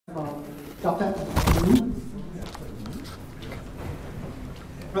GovTech.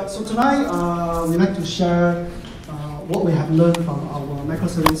 Right, so tonight we'd like to share what we have learned from our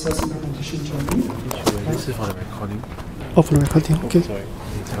microservices implementation journey. This is for the recording. Oh, for the recording, okay. Oh, sorry.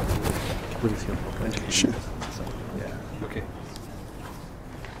 Put this here. Sure. Yeah, okay.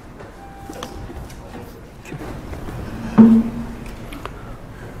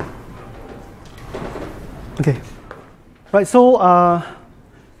 Okay. Right, so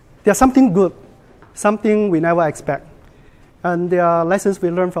there's something good, something we never expect. And there are lessons we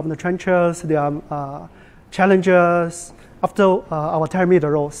learn from the trenches, there are challenges after our time in the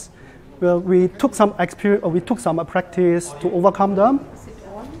roles. Well, we took some experience, we took some practice to overcome them.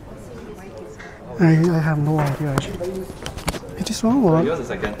 I have no idea actually. It is wrong or? Yours is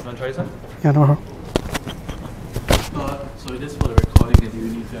second. You want to try some? Yeah, no. So this is for the recording that you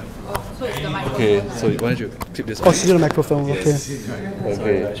need to have. So it's the microphone. Okay, so why don't you keep this Oh, still the microphone, okay.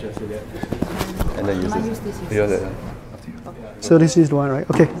 Okay. I should say that. And then use this. Use that. So this is the one, right?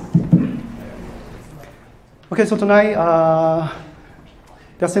 Okay. Okay, so tonight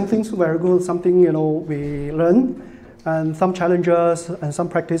there's some things very good, something we learned, and some challenges and some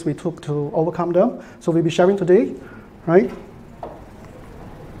practice we took to overcome them. So we'll be sharing today, right?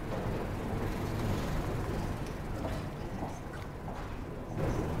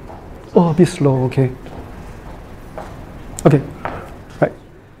 Oh, a bit slow. Okay. Okay. Right.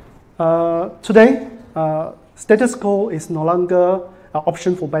 Today. Status quo is no longer an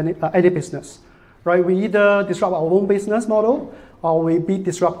option for any business, right? We either disrupt our own business model or we be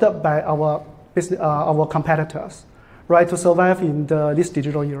disrupted by our competitors, right, to survive in this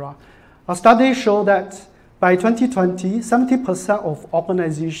digital era. A study showed that by 2020, 70% of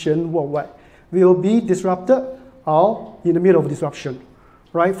organizations worldwide will be disrupted or in the middle of disruption,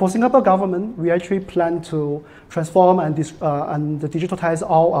 right? For Singapore government, we actually plan to transform and digitize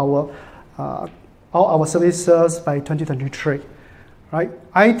all our services by 2023, right?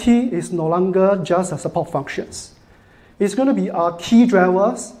 IT is no longer just a support functions. It's going to be our key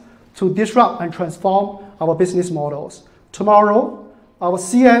drivers to disrupt and transform our business models. Tomorrow, our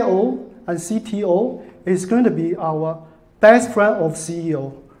CIO and CTO is going to be our best friend of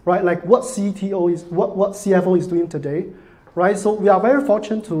CEO, right? Like what CTO is, what CFO is doing today, right? So we are very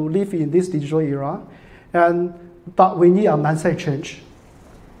fortunate to live in this digital era, but we need a mindset change.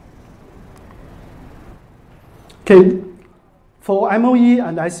 Okay, for MOE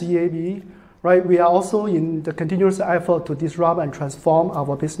and ICAB, right, we are also in the continuous effort to disrupt and transform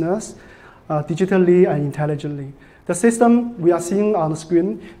our business digitally and intelligently. The system we are seeing on the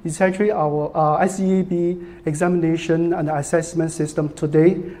screen is actually our ICAB examination and assessment system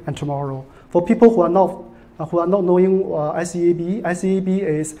today and tomorrow. For people who are not knowing ICAB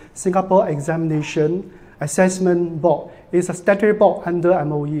is Singapore Examination Assessment Board. It's a statutory board under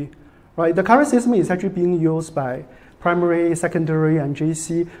MOE. Right, the current system is actually being used by primary, secondary, and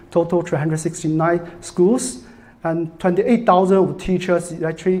JC, total 369 schools, and 28,000 teachers is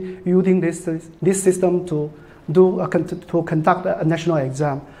actually using this system to conduct a national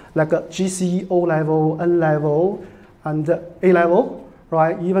exam, like a GC, O-level, N-level, and A-level,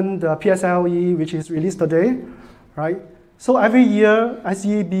 right? Even the PSLE, which is released today, right? So every year,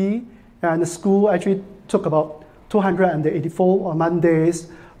 ICAB and the school actually took about 284 Mondays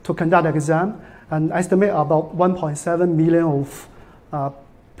to conduct the exam, and estimate about 1.7 million of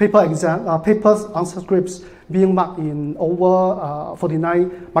papers answer scripts being marked in over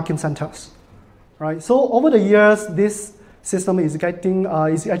 49 marking centers, right? So over the years, this system is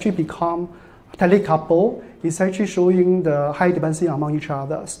actually become telecoupled. It's actually showing the high dependency among each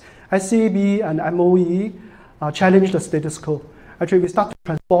others. ICAB and MOE challenge the status quo. Actually, we start to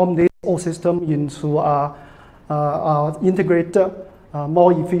transform this whole system into integrated,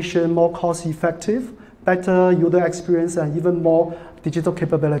 more efficient, more cost-effective, better user experience, and even more digital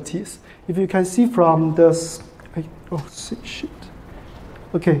capabilities. If you can see from this,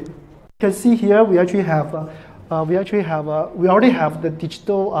 okay, you can see here we actually have, we already have the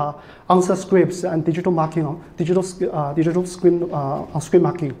digital answer scripts and digital marking, digital screen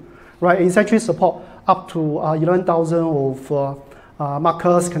marking, right? It's actually support up to 11,000 of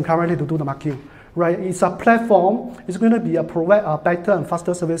markers concurrently to do the marking. Right, it's a platform. It's going to be provide better and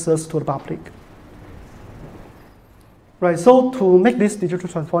faster services to the public. Right, so to make this digital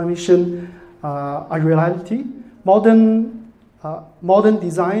transformation a reality, modern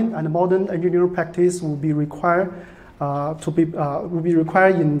design and modern engineering practice will be required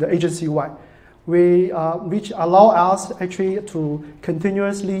in the agency-wide, which allow us actually to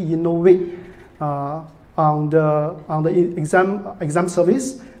continuously innovate on the exam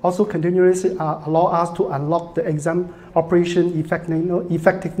service. Also continuously allow us to unlock the exam operation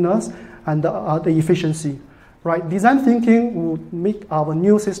effectiveness and the efficiency. Right? Design thinking would make our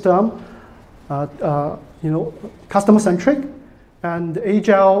new system customer-centric and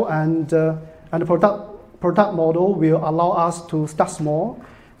agile, and the product model will allow us to start small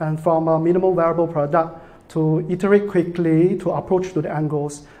and from a minimal variable product to iterate quickly to approach to the end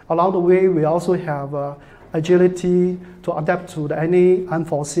goals. Along the way, we also have agility to adapt to any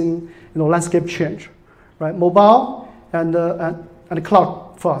unforeseen landscape change. Right? Mobile and the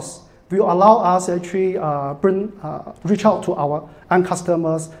cloud first will allow us actually reach out to our end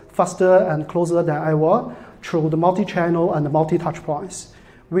customers faster and closer than ever through the multi-channel and the multi-touch points.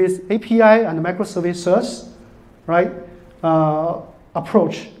 With API and microservices, right,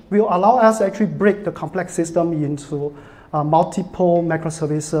 approach will allow us to actually break the complex system into multiple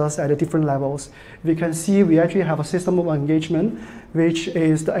microservices at different levels. We can see we actually have a system of engagement, which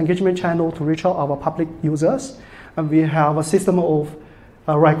is the engagement channel to reach out our public users, and we have a system of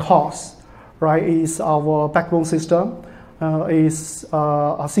records, right, is our backbone system, is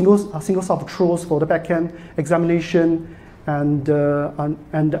a single source of truth for the backend examination and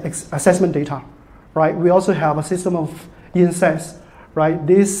assessment data, right? We also have a system of insights, right?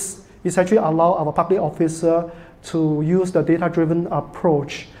 This is actually allow our public officer to use the data-driven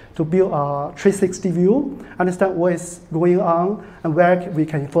approach to build a 360 view, understand what is going on and where we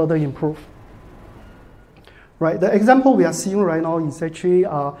can further improve. Right, the example we are seeing right now is actually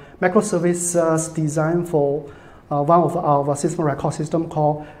a microservices designed for one of our system record system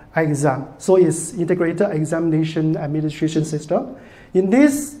called iExam. So it's integrated examination administration system. In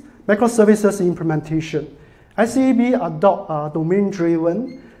this microservices implementation, ICAB adopt a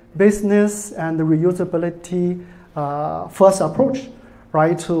domain-driven business and reusability first approach,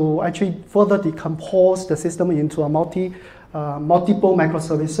 right, to actually further decompose the system into a multiple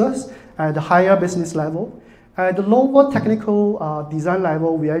microservices at the higher business level. At the lower technical design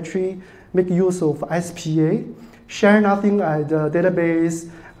level, we actually make use of SPA, share nothing at the database,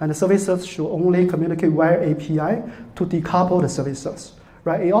 and the services should only communicate via API to decouple the services.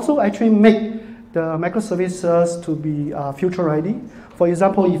 Right? It also actually make the microservices to be future ready. For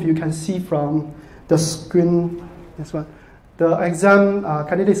example, if you can see from the screen, this one, the exam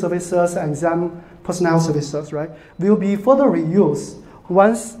candidate services and exam personnel services, right, will be further reused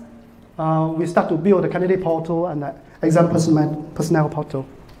once we start to build the candidate portal and the exam personnel portal.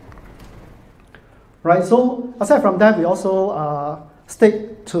 Right, so aside from that, we also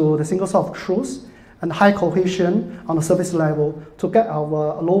stick to the single source of truth and high cohesion on the service level to get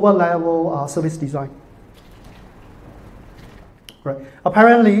our lower level service design. Right.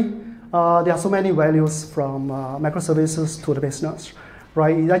 Apparently, there are so many values from microservices to the business.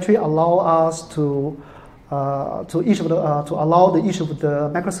 Right, it actually allows us to allow each of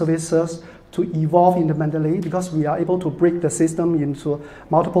the microservices to evolve independently because we are able to break the system into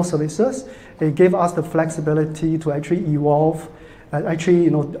multiple services. It gave us the flexibility to actually evolve and actually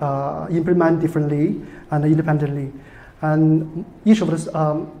implement differently and independently. And each of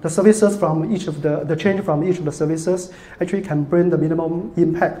the services from each of the change from each of the services actually can bring the minimum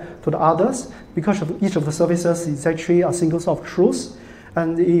impact to the others because of each of the services is actually a single source of truth,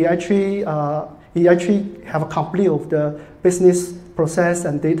 and it actually have a complete of the business process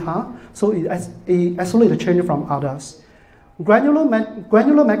and data, so it isolates the change from others. Granular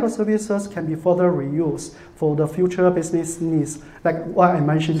microservices can be further reused for the future business needs, like what I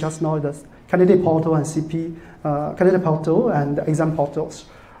mentioned just now, the candidate portal and CP, candidate portal and exam portals.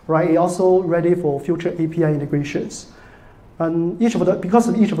 Right, it also ready for future API integrations. And because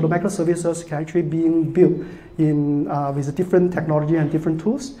each of the microservices can actually being built in with a different technology and different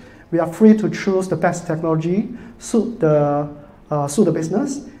tools, we are free to choose the best technology suit the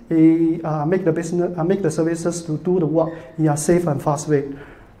business. Make the services to do the work in a safe and fast way,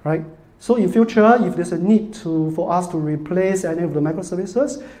 right? So in future, if there's a need for us to replace any of the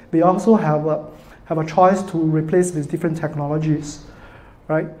microservices, we also have a choice to replace with different technologies,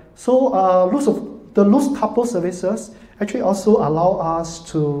 right? So the loose couple services actually also allow us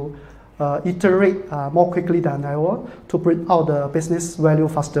to iterate more quickly than ever to bring out the business value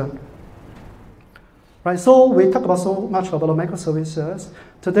faster. Right, so we talk about so much about the microservices.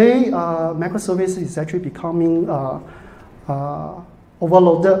 Today, microservices is actually becoming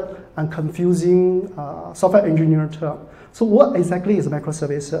overloaded and confusing software engineer term. So what exactly is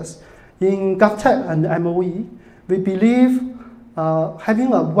microservices? In GovTech and MOE, we believe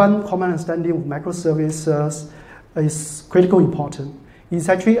having one common understanding of microservices is critically important. It's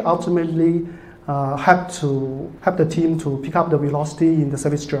actually ultimately help the team to pick up the velocity in the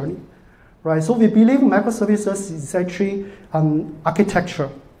service journey. Right, so we believe microservices is actually an architecture.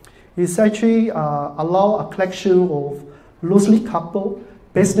 It's actually allow a collection of loosely coupled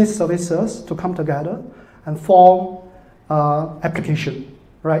business services to come together and form application,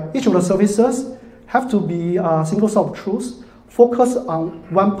 right? Each of the services have to be a single source of truth, focus on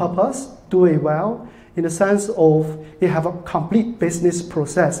one purpose, do it well, in the sense of it have a complete business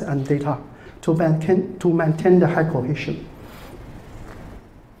process and data to maintain the high cohesion.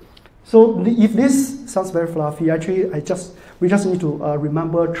 So if this sounds very fluffy, actually we just need to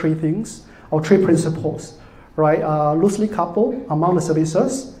remember three things, or three principles, right? Loosely coupled among the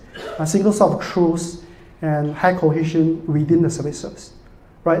services, a single source of truth, and high cohesion within the services,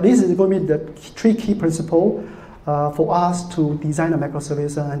 right? This is going to be the three key principles for us to design a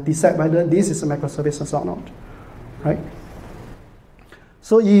microservice and decide whether this is a microservice or not, right?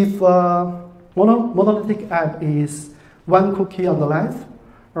 So if monolithic app is one cookie on the left,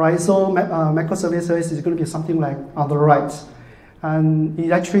 right? So microservices is going to be something like on the right. And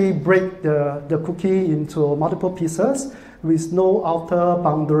it actually break the cookie into multiple pieces with no outer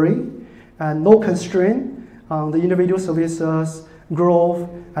boundary and no constraint on the individual services, growth,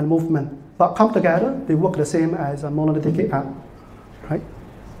 and movement. But come together, they work the same as a monolithic app, right?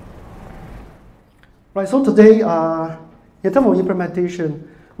 Right, so today, in terms of implementation,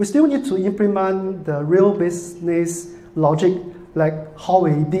 we still need to implement the real business logic like how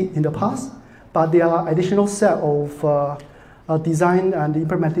we did in the past, but there are additional set of design and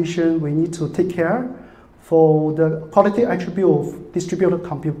implementation we need to take care for the quality attribute of distributed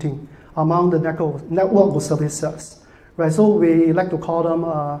computing among the network of services, right? So we like to call them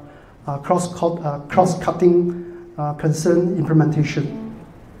cross-cutting concern implementation,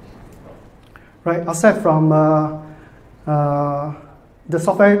 right? Aside from the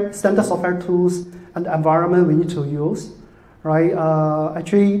standard software tools and the environment we need to use, right?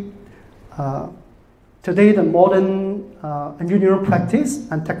 Today the modern engineering practice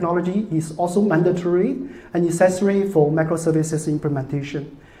and technology is also mandatory and necessary for microservices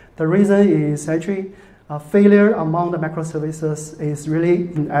implementation. The reason is actually failure among the microservices is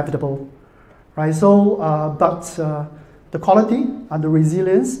really inevitable, right? So, the quality and the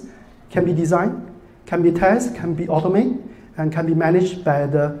resilience can be designed, can be tested, can be automated, and can be managed by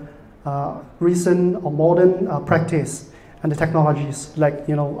the recent or modern practice and the technologies like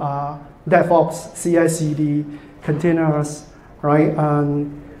DevOps, CI/CD, containers, right,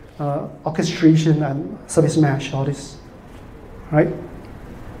 and orchestration and service mesh, all this, right?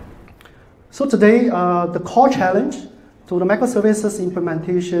 So today, the core challenge to the microservices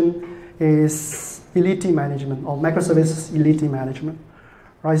implementation is elite management, or microservices elite management,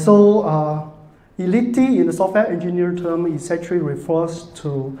 right? So elite in the software engineer term essentially refers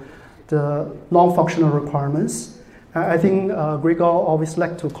to the non-functional requirements. I think Gregor always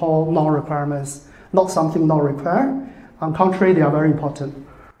like to call non-requirements not something not required. On contrary, they are very important,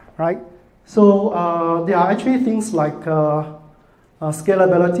 right? So there are actually things like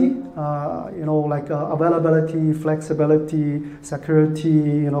scalability, like availability, flexibility,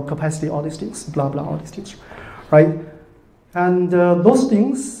 security, capacity, all these things, blah, blah, all these things, right? And those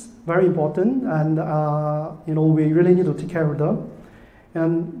things, very important, and we really need to take care of them.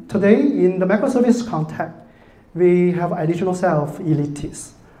 And today, in the microservice context, we have additional set of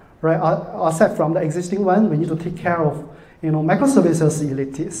elites, right? Aside from the existing one, we need to take care of, microservices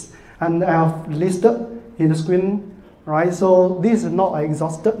elites. And I have listed in the screen, right? So this is not an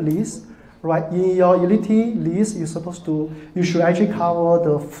exhausted list, right? In your elite list, you should actually cover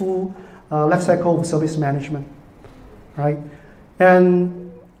the full life cycle of service management, right?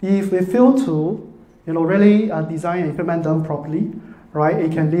 And if we fail to, really design and implement them properly, right,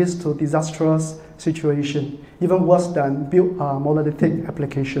 it can lead to disastrous situation, even worse than build a monolithic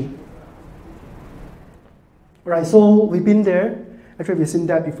application. Right, so we've been there. Actually, we've seen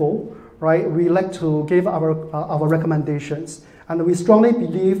that before, right? We like to give our recommendations, and we strongly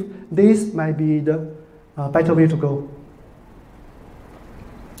believe this might be the better way to go.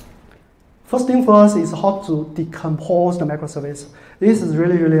 First thing first is how to decompose the microservice. This is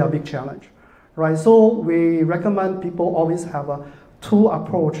really, really a big challenge, right? So we recommend people always have a two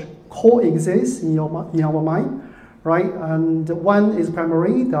approach coexist in our mind, right? And one is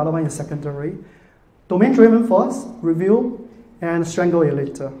primary, the other one is secondary. Domain-driven first, review, and strangle it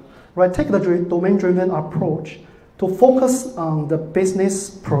later, right? Take the domain-driven approach to focus on the business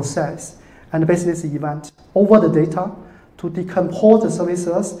process and the business event over the data to decompose the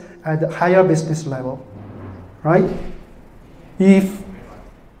services at the higher business level, right? If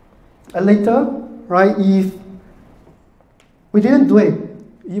later, right, if we didn't do it,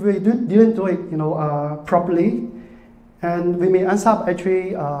 properly, and we may end up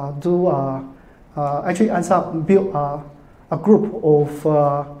build a group of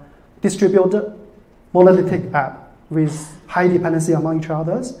distributed monolithic app with high dependency among each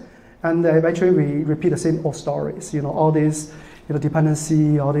others, and eventually we repeat the same old stories. All these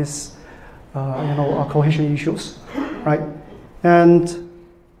dependency, all these cohesion issues, right? And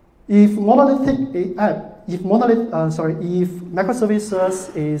if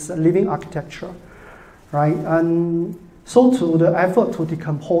microservices is a living architecture, right? And so to the effort to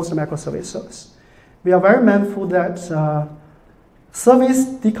decompose the microservices, we are very mindful that service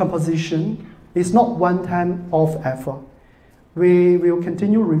decomposition is not one-time off effort. We will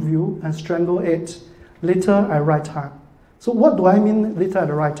continue review and strangle it later at the right time. So what do I mean later at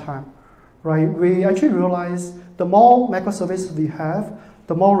the right time? Right? We actually realize the more microservices we have,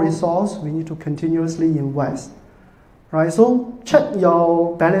 the more resource we need to continuously invest. Right? So check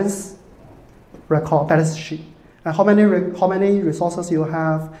your balance sheet, and how many resources you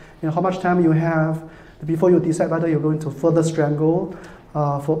have, how much time you have before you decide whether you're going to further strangle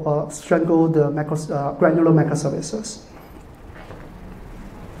the granular microservices.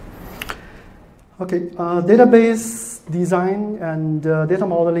 Okay, database design and data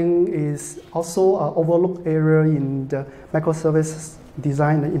modeling is also an overlooked area in the microservice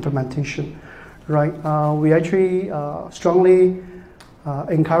design and implementation, right? We actually strongly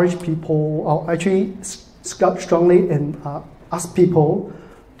encourage people, or actually strongly ask people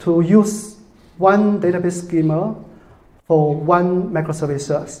to use one database schema for one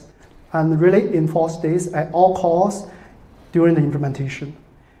microservices, and really enforce this at all costs during the implementation.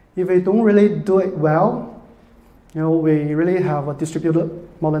 If we don't really do it well, we really have a distributed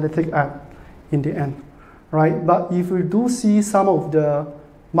monolithic app in the end, right? But if we do see some of the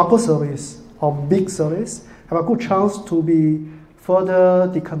microservice or big service have a good chance to be further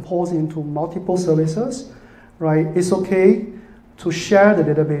decomposed into multiple services, right? It's okay to share the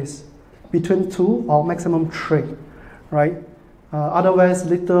database between 2 or maximum 3, right? Otherwise,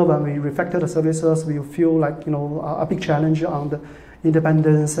 later when we refactor the services, we feel like a big challenge on the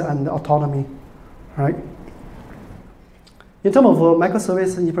independence and autonomy, right? In terms of a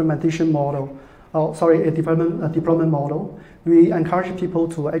microservice implementation model, a deployment model, we encourage people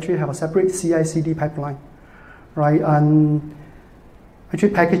to actually have a separate CI/CD pipeline, right? And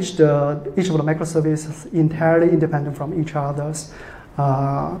actually package each of the microservices entirely independent from each others.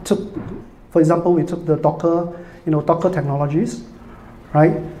 For example, we took the Docker technologies,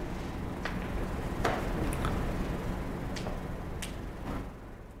 right?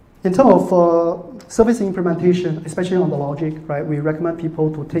 In terms of service implementation, especially on the logic, right, we recommend people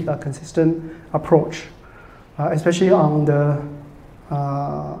to take a consistent approach, especially on the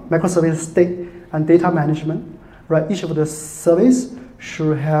microservice state and data management, right? Each of the service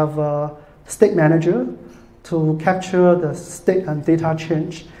should have a state manager to capture the state and data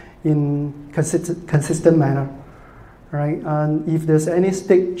change in consistent manner, right? And if there's any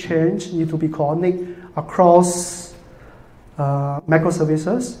state change need to be coordinated across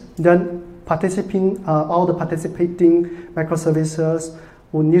microservices, then all the participating microservices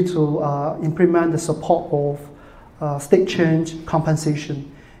will need to implement the support of state change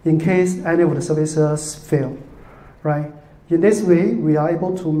compensation in case any of the services fail, right? In this way, we are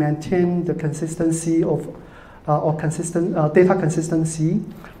able to maintain the consistency of data consistency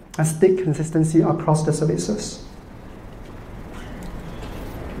and state consistency across the services.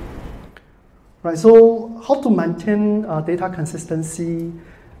 Right, so how to maintain data consistency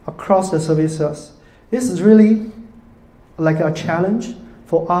across the services? This is really like a challenge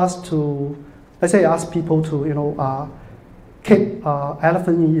for us to, let's say, ask people to, keep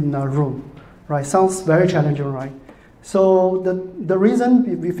elephant in a room, right? Sounds very challenging, right? So the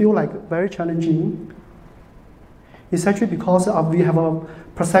reason we feel like very challenging is actually because we have a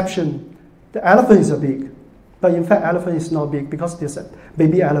perception the elephant is big, but in fact elephant is not big because there's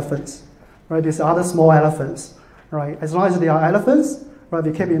baby elephants, right? There's other small elephants, right? As long as they are elephants, right,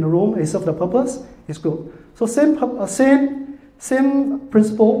 we keep in the room, they serve the purpose, it's good. So same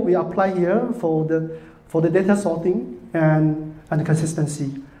principle we apply here for the data sorting and the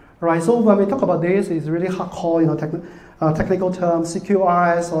consistency, right? So when we talk about this, it's really hardcore, technical terms,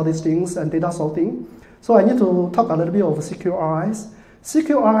 CQRS, all these things, and data sorting. So I need to talk a little bit of CQRS.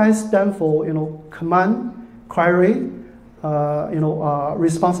 CQRS stands for command, query,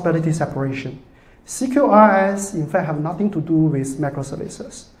 responsibility separation. CQRS in fact have nothing to do with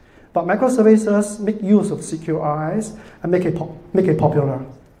microservices, but microservices make use of CQRS and make it popular.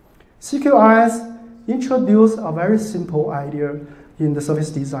 CQRS introduced a very simple idea in the service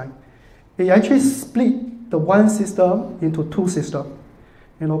design. It actually split the one system into 2 systems.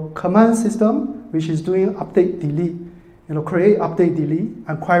 Command system, which is doing update, delete, create, update, delete,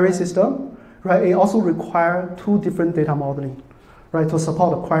 and query system, right? It also requires 2 different data modeling, right, to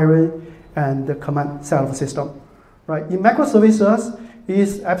support the query and the command side of the system, right? In microservices,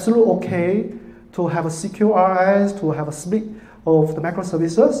 it's absolutely okay to have a secure RS, to have a split of the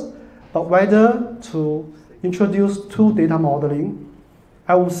microservices, but whether to introduce two data modeling,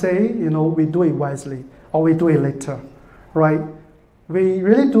 I would say, we do it wisely, or we do it later, right? We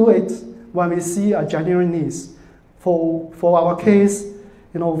really do it when we see a genuine needs. For our case,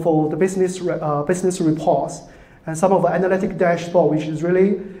 for the business reports and some of the analytic dashboard, which is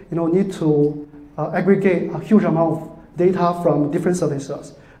really, need to aggregate a huge amount of data from different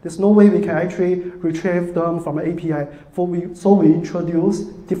services. There's no way we can actually retrieve them from an API, so we introduce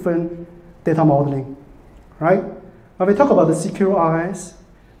different data modeling, right? When we talk about the secure RS,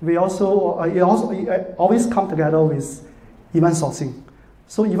 it always come together with event sourcing.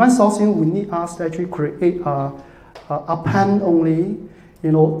 So event sourcing, we need us to actually create a append-only,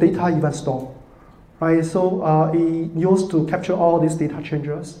 data event store, right? So it used to capture all these data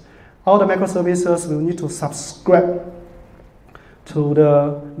changes. All the microservices will need to subscribe to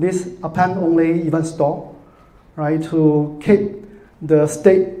this append-only event store, right? To keep the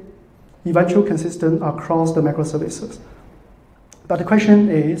state eventually consistent across the microservices. But the question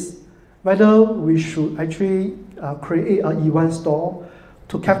is whether we should actually create an event store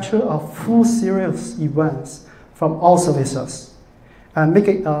to capture a full series of events from all services and make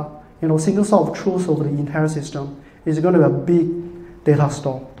it a single source of truth over the entire system. It's going to be a big data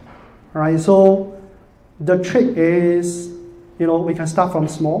store, right? So the trick is, we can start from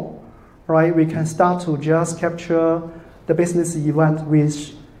small, right? We can start to just capture the business event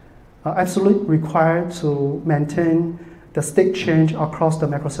which are absolutely required to maintain the state change across the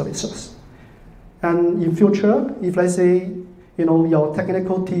microservices. And in future, if let's say, your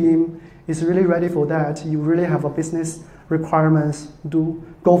technical team is really ready for that, you really have a business requirements,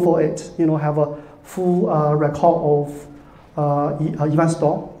 go for it, have a full record of event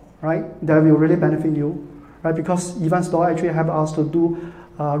store, right? That will really benefit you, right? Because event store actually help us to do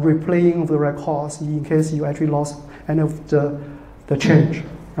replaying of the records in case you actually lost any of the change,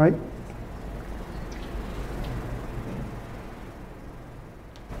 right?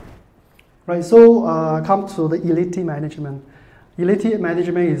 Right, so come to the utility management. Utility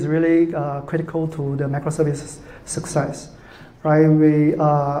management is really critical to the microservices success, right? We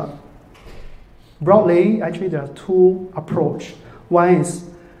broadly, actually, there are two approaches. One is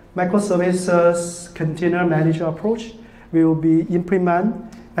microservices container manager approach. We will be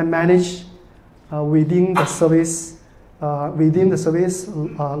implement and manage within the service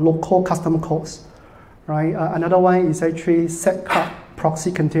local custom codes, right? Another one is actually setcard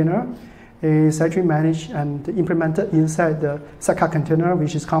proxy container. Is actually managed and implemented inside the setcard container,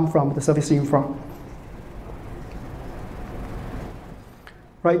 which is come from the service infra.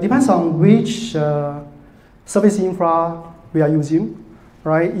 Right, depends on which service infra we are using.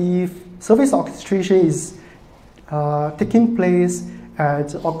 Right, if service orchestration is taking place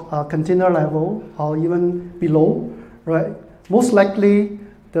at a container level or even below, right, most likely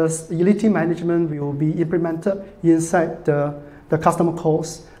the utility management will be implemented inside the customer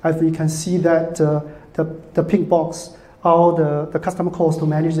codes. As we can see that the pink box are the customer codes to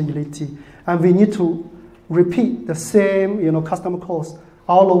manage the utility. And we need to repeat the same customer codes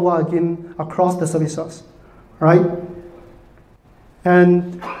all over again across the services, right?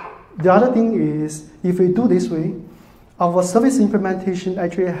 And the other thing is, if we do this way, our service implementation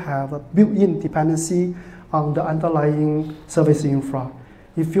actually have a built-in dependency on the underlying service infra.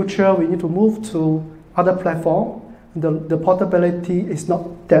 In future, we need to move to other platform. The portability is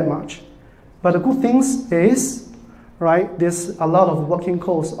not that much. But the good thing is, right, there's a lot of working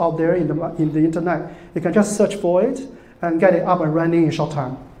codes out there in the internet. You can just search for it and get it up and running in short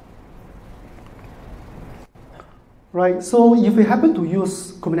time. Right, so if we happen to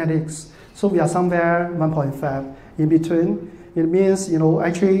use Kubernetes, so we are somewhere 1.5 in between. It means,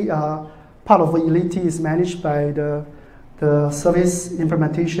 actually part of the utility is managed by the service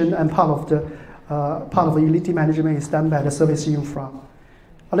implementation, and part of the utility management is done by the service infra.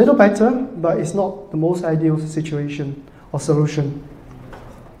 A little better, but it's not the most ideal situation or solution.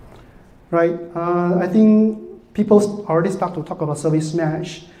 Right? I think people already start to talk about service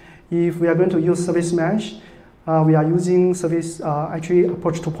mesh. If we are going to use service mesh, we are using service actually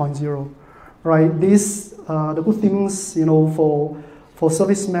approach 2.0. Right? This the good things for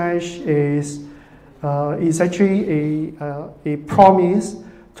service mesh is actually a promise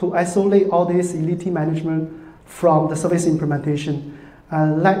to isolate all this utility management from the service implementation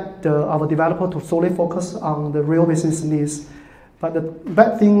and let our developer to solely focus on the real business needs. But the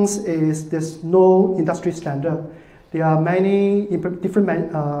bad things is there's no industry standard. There are many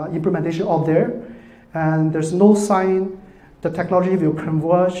different implementations out there, and there's no sign the technology will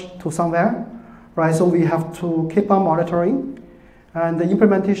converge to somewhere, right? So we have to keep on monitoring. And the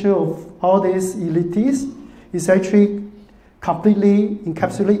implementation of all these utilities is actually completely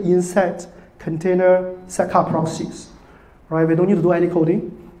encapsulated inside container sidecar proxies, right? We don't need to do any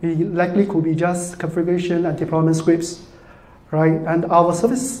coding. It likely could be just configuration and deployment scripts, right? And our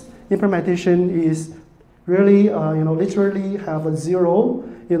service implementation is really, literally have a zero,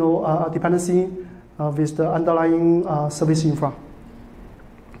 dependency with the underlying service infra,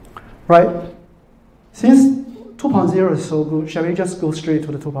 right? Since 2.0 is so good, shall we just go straight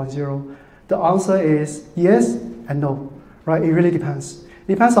to the 2.0? The answer is yes and no, right? It really depends.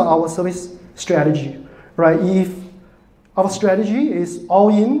 It depends on our service strategy, right? If our strategy is all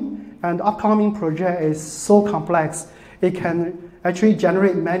in and the upcoming project is so complex, it can actually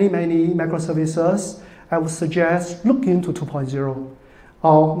generate many microservices, I would suggest look into 2.0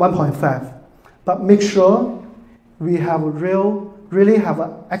 or 1.5. But make sure we have really have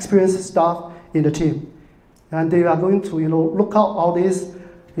experienced staff in the team. And they are going to, look out all these,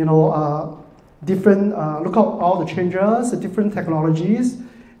 look out all the changes, the different technologies,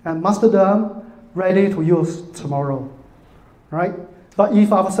 and master them, ready to use tomorrow, right? But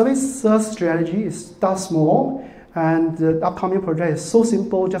if our services strategy is start small, and the upcoming project is so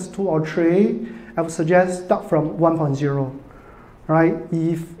simple, just 2 or 3, I would suggest start from 1.0, right?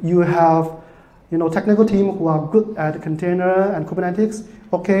 If you have, technical team who are good at container and Kubernetes,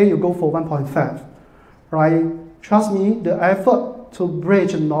 okay, you go for 1.5. Right? Trust me, the effort to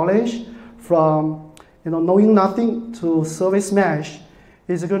bridge knowledge from knowing nothing to service mesh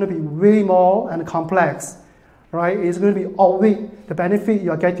is going to be way more and complex. Right? It's going to be outweigh the benefit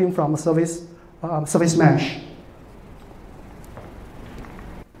you are getting from a service mesh.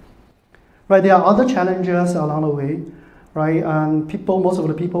 Right? There are other challenges along the way. Right? And most of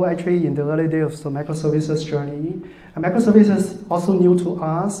the people actually in the early days of the microservices journey, and microservices also new to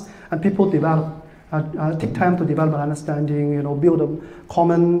us, and people develop. Take time to develop an understanding, build a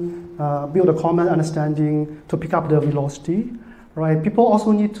common understanding to pick up the velocity, right? People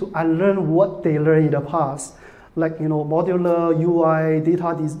also need to unlearn what they learned in the past, like modular UI,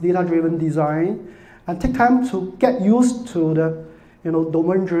 data-driven design, and take time to get used to the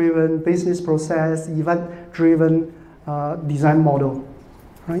domain-driven business process, event-driven design model,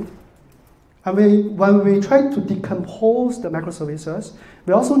 right? And when we try to decompose the microservices,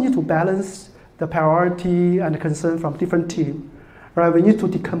 we also need to balance the priority and the concern from different teams, right? We need to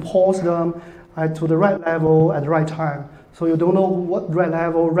decompose them to the right level at the right time. So you don't know what right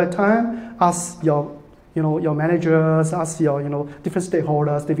level, right time. Ask your managers, ask your different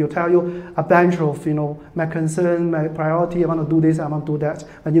stakeholders. They will tell you a bunch of my concern, my priority. I want to do this, I want to do that.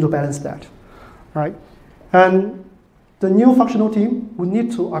 I need to balance that, right? And the new functional team will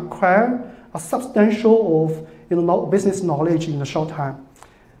need to acquire a substantial of business knowledge in a short time.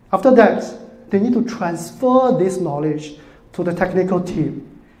 After that, they need to transfer this knowledge to the technical team.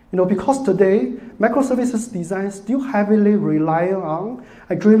 Because today, microservices design still heavily rely on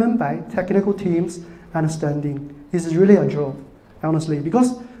and driven by technical teams' understanding. This is really a job, honestly,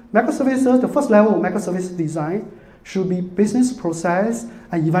 because microservices, the first level of microservice design should be business process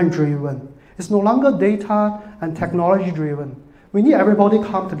and event-driven. It's no longer data and technology-driven. We need everybody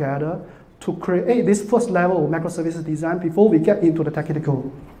come together to create this first level of microservices design before we get into the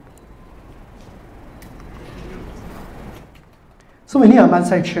technical. So we need a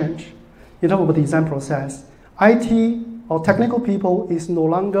mindset change in terms of the design process. IT or technical people is no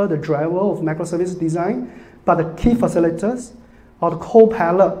longer the driver of microservice design, but the key facilitators or the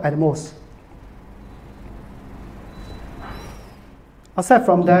co-pilot at most. Aside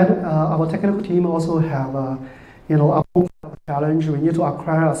from that, our technical team also have a own challenge. We need to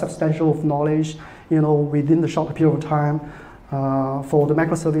acquire a substantial of knowledge within the short period of time. For the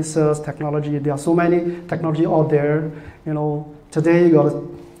microservices technology, there are so many technology out there. Today you got a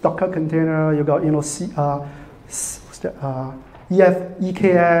Docker container, you got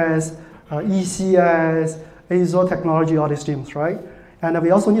EKS, ECS, Azure technology, all these things, right? And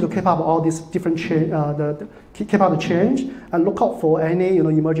we also need to keep up all these different keep up the change and look out for any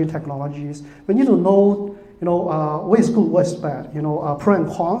emerging technologies. We need to know what is good, what is bad, pro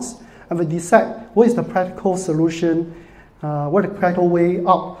and cons, and we decide what is the practical solution, what is the practical way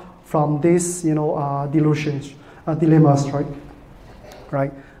up from these dilemmas,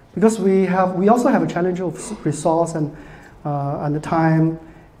 right? Because we also have a challenge of resource and the time,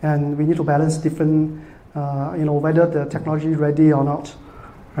 and we need to balance different, whether the technology is ready or not,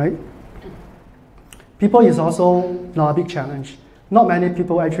 right? People is also a big challenge. Not many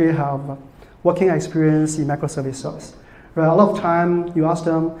people actually have working experience in microservices. Right? A lot of time you ask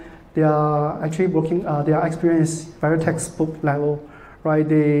them, they are actually working, their experience very textbook level, right?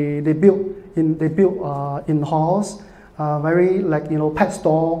 They build they build in-house, very like pet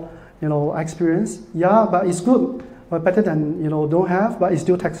store experience. Yeah, but it's good, but better than don't have, but it's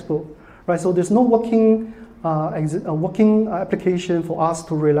still textbook, right? So there's no working working application for us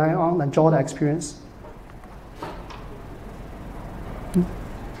to rely on and draw the experience.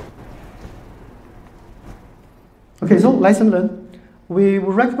 Okay, so lesson learned. We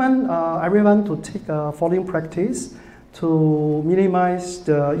would recommend everyone to take a following practice to minimize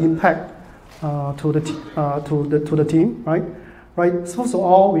the impact to the team, right? Right. So first of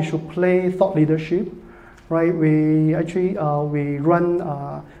all, we should play thought leadership, right? We actually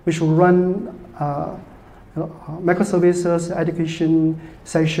we should run microservices education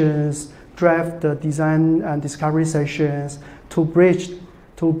sessions, draft the design and discovery sessions to bridge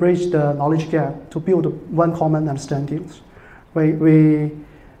the knowledge gap, to build one common understanding. Right? We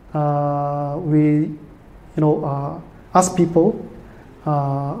ask people.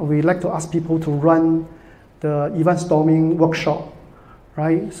 We like to ask people to run the event storming workshop,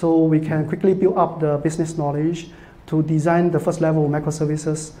 right? So we can quickly build up the business knowledge to design the first level of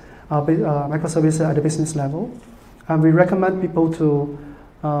microservices, microservices at the business level. And we recommend people to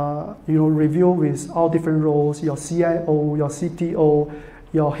review with all different roles, your CIO, your CTO,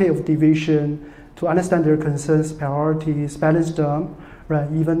 your head of division, to understand their concerns, priorities, balance them, right?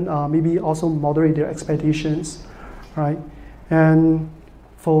 Even maybe also moderate their expectations, right? And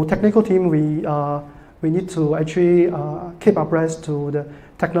for technical team, we need to actually keep abreast to the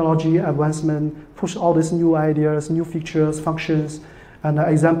technology advancement, push all these new ideas, new features, functions, and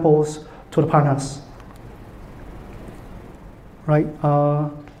examples to the partners. Right?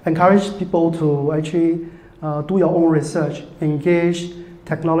 Encourage people to actually do your own research, engage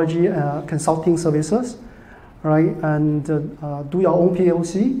technology consulting services, right? And do your own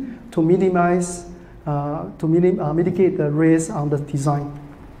POC to minimize, mitigate the risk on the design.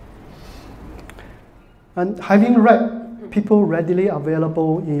 And having people readily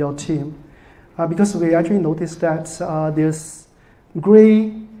available in your team, because we actually noticed that there's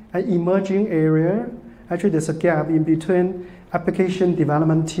gray and emerging area. Actually, there's a gap in between application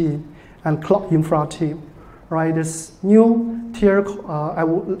development team and cloud infra team, right? This new tier,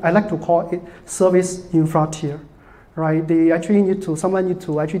 I like to call it service infra tier, right? They actually someone need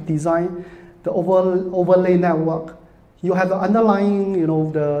to actually design the overlay network. You have the underlying,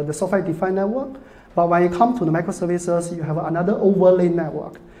 the software-defined network. But when you come to the microservices, you have another overlay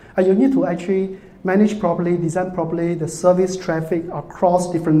network. And you need to actually manage properly, design properly the service traffic across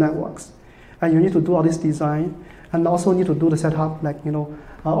different networks. And you need to do all this design, and also need to do the setup, like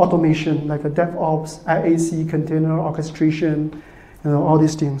automation, like a DevOps, IAC, container orchestration, all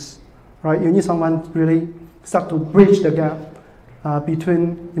these things, right? You need someone really start to bridge the gap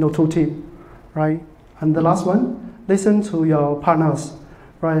between two teams, right? And the last one, listen to your partners,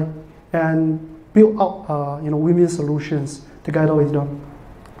 right? And build up win-win solutions together with them.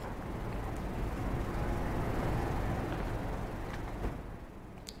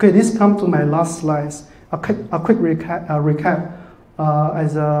 Okay, this comes to my last slides. A quick recap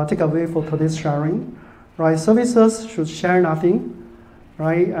as a takeaway for today's sharing. Right, services should share nothing,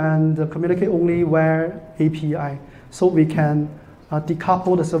 right, and communicate only via API, so we can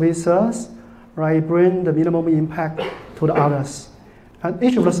decouple the services, right, bring the minimum impact to the others. And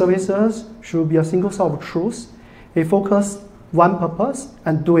each of the services should be a single source of truth. It focus one purpose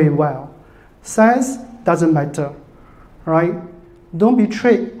and do it well. Size doesn't matter, right? Don't be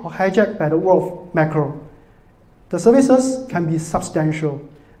tricked or hijacked by the world of macro. The services can be substantial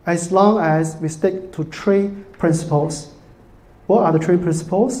as long as we stick to three principles. What are the three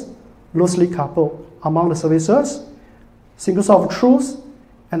principles? Loosely coupled among the services, single source of truth,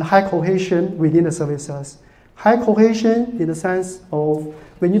 and high cohesion within the services. High cohesion in the sense of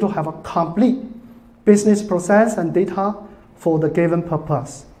we need to have a complete business process and data for the given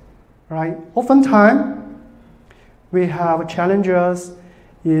purpose, right? Oftentimes, we have challenges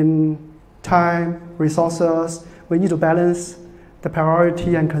in time, resources. We need to balance the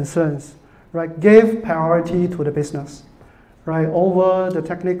priority and concerns, right? Give priority to the business, right? Over the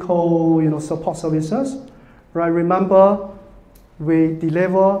technical, support services, right? Remember, we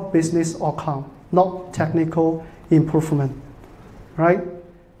deliver business outcome, not technical improvement, right?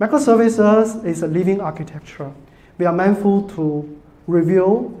 Microservices is a living architecture. We are mindful to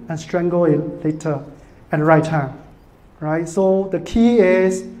review and strangle it later at the right time, right? So the key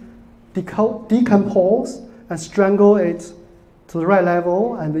is decompose and strangle it to the right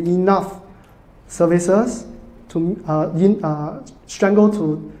level and enough services to strangle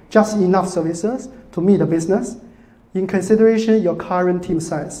to just enough services to meet the business in consideration your current team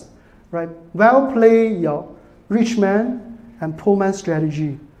size, right? Well play your rich man and poor man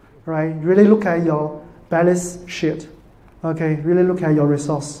strategy, right? Really look at your balance sheet. Okay, really look at your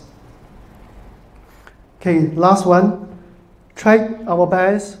resource. Okay, last one. Try our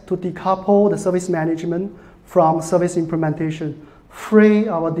best to decouple the service management from service implementation. Free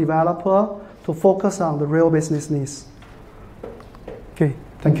our developer to focus on the real business needs. Okay,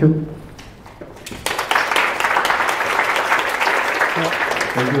 thank you.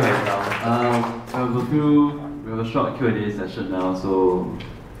 Thank you, we have a short Q&A session now, so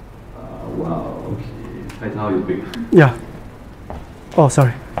wow, okay, that's how you pick. Yeah. Oh,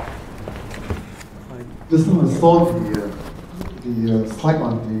 sorry. Just now I saw the slide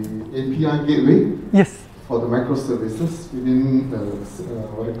on the API gateway. Yes. For the microservices within the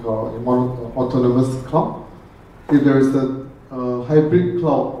what I call autonomous cloud. If there is a hybrid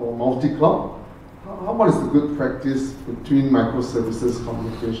cloud or multi-cloud, what is the good practice between microservices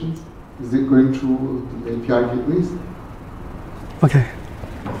communications? Is it going through the API gateways? Okay.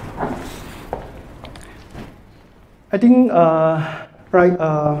 I think,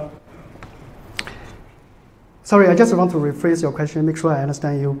 sorry, I just want to rephrase your question, make sure I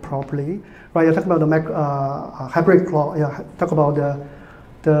understand you properly. Right, you talk about the hybrid cloud, yeah, talk about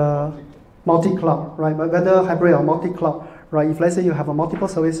the multi-cloud, right? But whether hybrid or multi-cloud, right? If let's say you have a multiple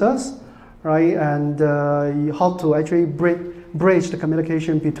services, right, and you have to actually bridge the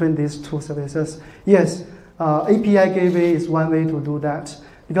communication between these two services. Yes, API gateway is one way to do that,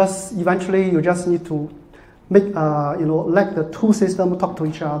 because eventually you just need to make, let the two systems talk to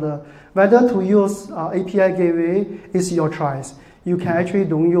each other. Whether to use API gateway is your choice. You can actually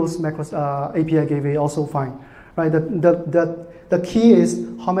don't use API gateway, also fine, right? The key is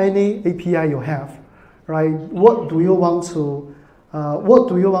how many API you have, right? What do you want to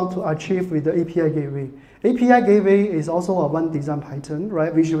achieve with the API gateway? API gateway is also a one design pattern,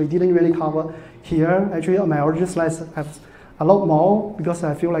 right? Which we didn't really cover here. Actually, on my original slides have a lot more because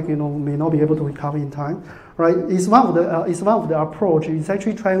I feel like may not be able to recover in time, right? It's one of the approach. It's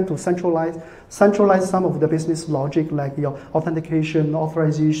actually trying to centralize some of the business logic, like your authentication,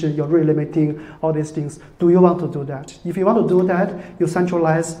 authorization, your rate limiting, all these things. Do you want to do that? If you want to do that, you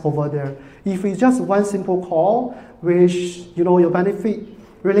centralize over there. If it's just one simple call, which your benefit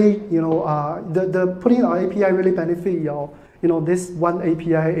really, the putting our API really benefit your, this one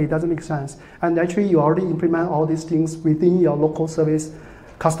API, it doesn't make sense. And actually, you already implement all these things within your local service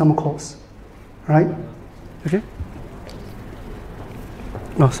customer calls, right? Okay.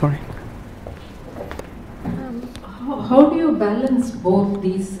 Oh, sorry. How do you balance both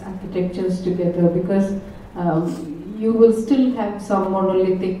these architectures together? Because you will still have some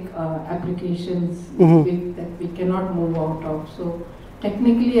monolithic applications that we cannot move out of. So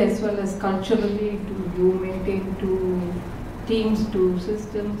technically as well as culturally, do you maintain two teams, two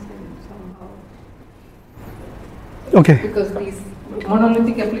systems, and somehow? Okay. Because these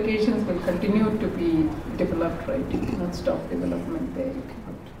monolithic applications will continue to be developed, right? You cannot stop development there. You cannot.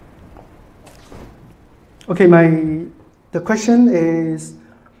 Okay, the question is,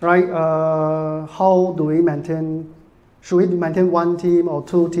 right, how do we maintain, should we maintain one team or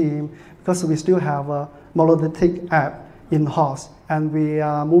two teams? Because we still have a monolithic app in-house, and we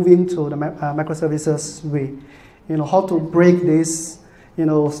are moving to the microservices way. How to break this,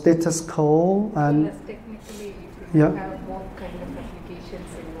 status quo and... Well, technically, you have more kind of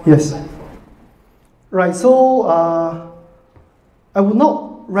applications in one platform. Right, so I would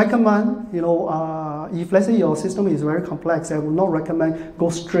not recommend, if let's say your system is very complex, I would not recommend go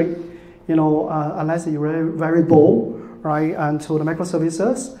straight, unless you're very, very bold, right, and to the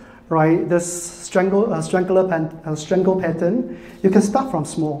microservices, right, this strangle pattern, you can start from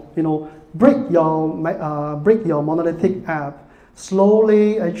small, break your monolithic app,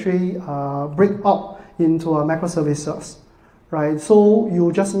 slowly actually break up into a microservices, right? So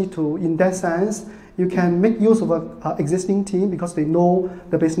you just need to, in that sense, you can make use of an existing team because they know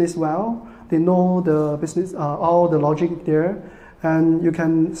the business well, they know the business, all the logic there, and you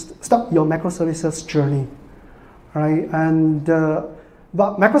can start your microservices journey, right? And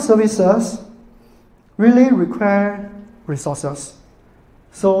but microservices really require resources.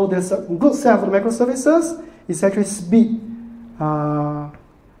 So there's a good set of microservices is actually speed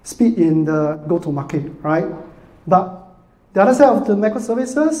in the go-to-market, right? But the other side of the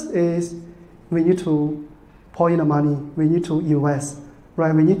microservices is we need to pour in the money, we need to invest,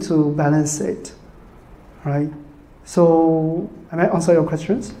 right? We need to balance it, right? So, am I answer your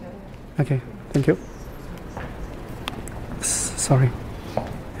questions? Okay, thank you. Sorry.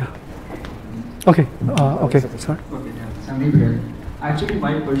 Yeah. Okay. Okay. Sorry. Okay. Yeah. Sandeep here. Actually,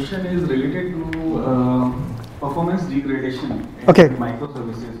 my question is related to performance degradation in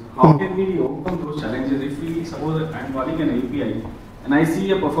microservices. How can we overcome those challenges if we suppose I'm calling an API and I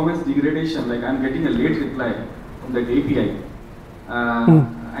see a performance degradation, like I'm getting a late reply from that API,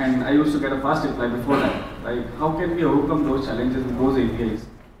 and I used to get a fast reply before that. Like, how can we overcome those challenges with those APIs?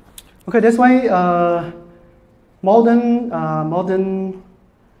 Okay, that's why modern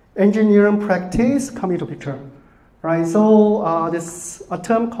engineering practice come into picture, right? So there's a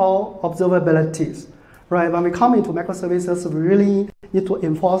term called observabilities, right? When we come into microservices, we really need to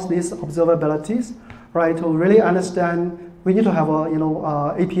enforce these observabilities, right? To really understand, we need to have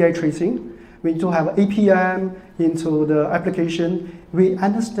a API tracing. We need to have APM into the application. We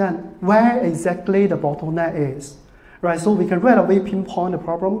understand where exactly the bottleneck is, right? So we can right away pinpoint the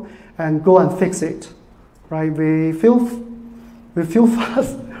problem and go and fix it, right? We feel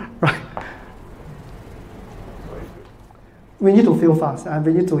fast, right? We need to feel fast, and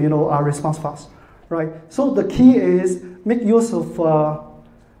we need to respond fast, right? So the key is make use of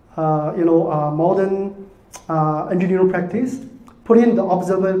modern engineering practice, put in the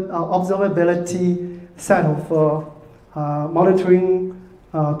observability set of monitoring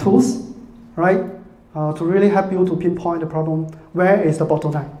tools, right? To really help you to pinpoint the problem, where is the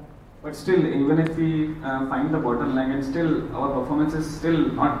bottleneck. But still, even if we find the bottleneck, and still our performance is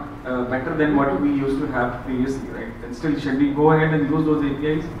still not better than what we used to have previously, right? And still, should we go ahead and use those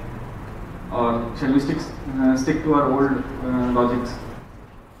APIs, or shall we stick to our old logics?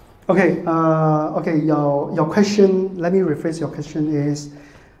 Okay. Your question. Let me rephrase your question. Is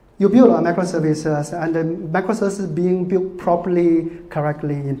you build a microservices, and the microservices being built properly,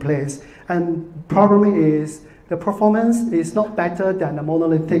 correctly in place, and problem is the performance is not better than the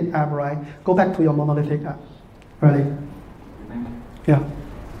monolithic app, right? Go back to your monolithic app, really. Yeah.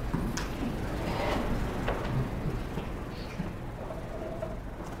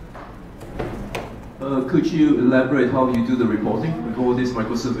 Could you elaborate how you do the reporting with all these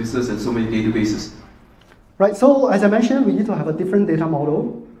microservices and so many databases? Right, so as I mentioned, we need to have a different data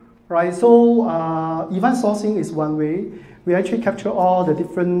model, right? So event sourcing is one way. We actually capture all the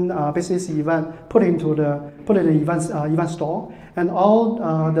different business event, put it in the event store, and all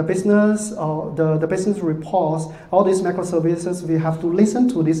the business the business reports, all these microservices, we have to listen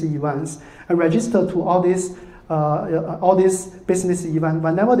to these events and register to all these business events.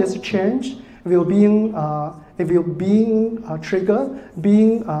 Whenever there's a change, it will being triggered,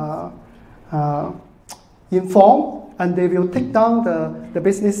 being informed, and they will take down the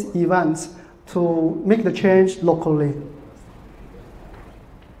business events to make the change locally.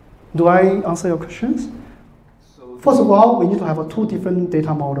 Do I answer your questions? First of all, we need to have two different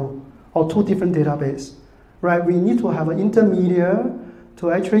data model or two different database, right? We need to have an intermediate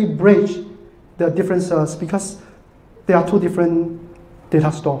to actually bridge the differences because there are two different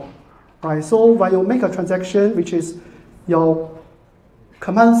data store, right? So when you make a transaction, which is your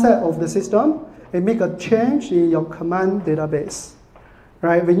command set of the system, and make a change in your command database,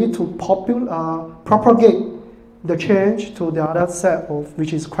 right? We need to propagate the change to the other set of,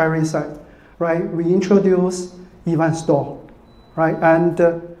 which is query set, right? We introduce event store, right? And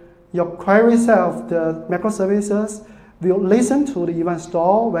your query set of the microservices will listen to the event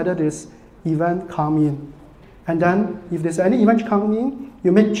store whether this event come in. And then if there's any event coming in,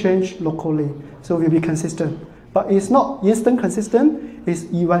 you make change locally, so it will be consistent. But it's not instant consistent, it's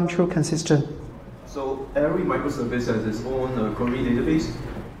eventual consistent. So every microservice has its own query database?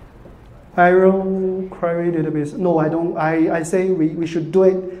 Arrow query database. No, I don't. I say we should do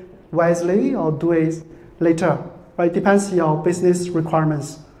it wisely or do it later. Right? Depends on your business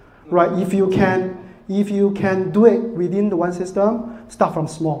requirements. Right? If you can do it within the one system, start from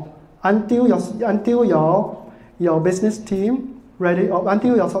small. Until your business team ready, or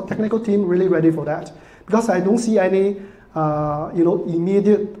until your technical team really ready for that. Because I don't see any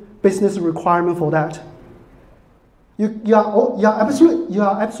immediate business requirement for that. You are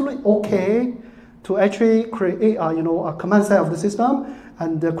absolutely okay to actually create a command set of the system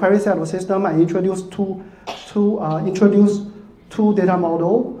and the query set of the system and introduce two data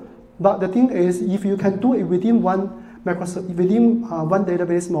model. But the thing is, if you can do it within one one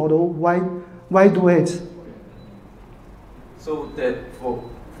database model, why do it? So that for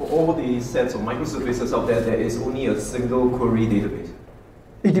all the sets of microservices out there is only a single query database.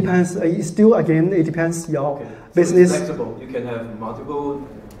 It depends. It depends your business. So it's flexible. You can have multiple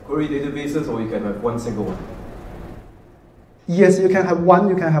query databases, or you can have one single one. Yes, you can have one.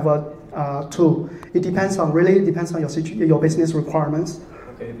 You can have two. It depends on your business requirements.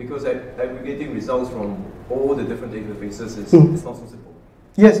 Okay, because aggregating results from all the different databases is it's not so simple.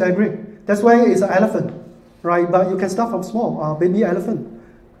 Yes, I agree. That's why it's an elephant, right? But you can start from small, baby elephant,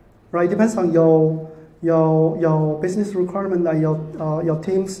 right? Depends on your business requirement and your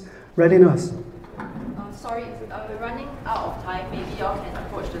team's readiness. Sorry, we're running out of time. Maybe y'all can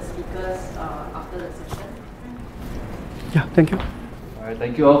approach the speakers after the session. Yeah, thank you. All right,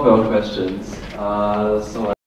 thank you all for your questions. So